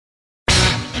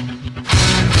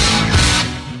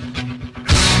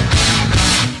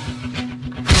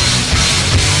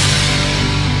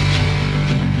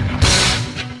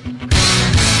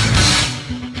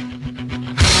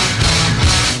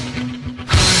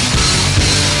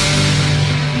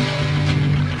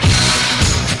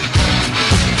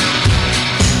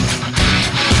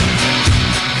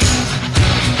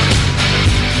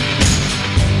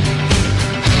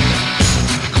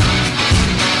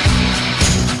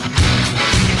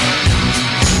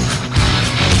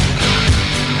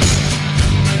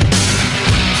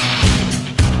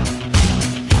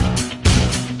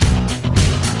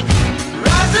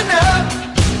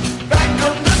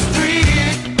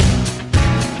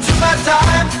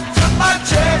my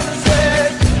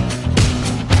chances.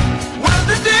 When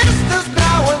the distance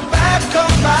now and back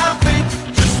on my feet,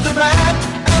 just a man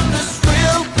and this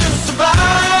will to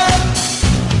survive.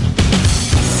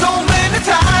 So many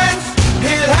times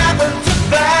it happened too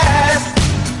fast.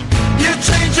 You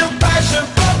change your passion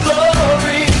for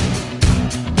glory,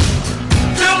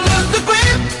 to lose the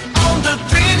grip on the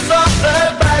dreams of the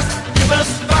past. You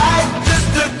must fight just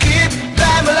to keep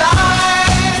them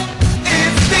alive.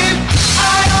 It's the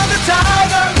eye of the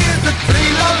tiger, is the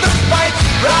thrill of the fight,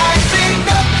 rising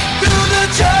up to the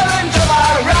challenge of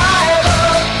our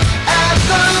rival. At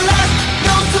the last,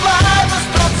 no survivors,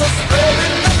 thoughts are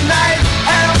spreading the night,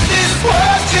 and is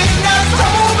watching us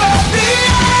over the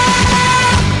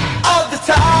eye of the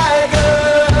tiger.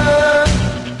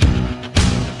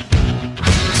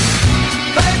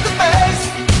 Face to face,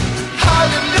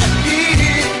 hard in the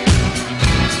heat,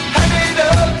 hanging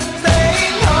up,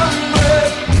 staying hungry.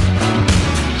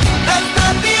 That's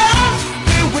not the odds,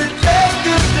 we will take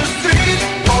to the street.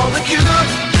 For the cure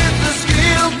is the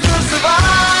skill to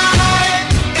survive.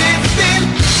 It's the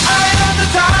eye of the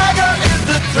tiger, is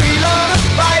the thrill of the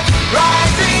fight,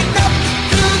 rising up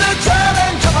to the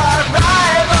challenge of our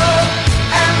rival.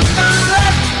 And the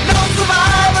last, no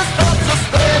survivors, thoughts are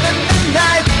spreading the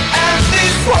night, and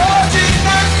is watching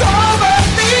us over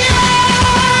the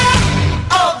eye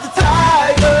of the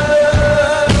tiger.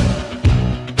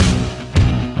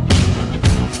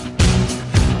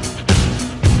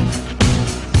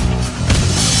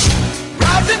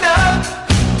 Rising up,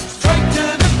 straight to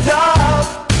the top,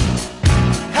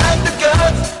 had the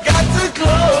guts, got the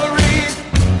glory.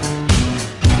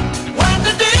 When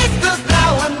the distance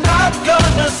now, I'm not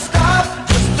gonna stop.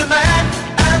 Just a man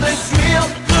and his will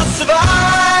to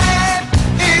survive.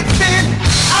 It's the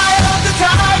eye of the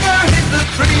tiger, it's the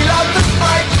thrill of the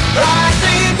fight,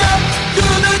 rising up to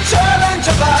the challenge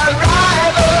of our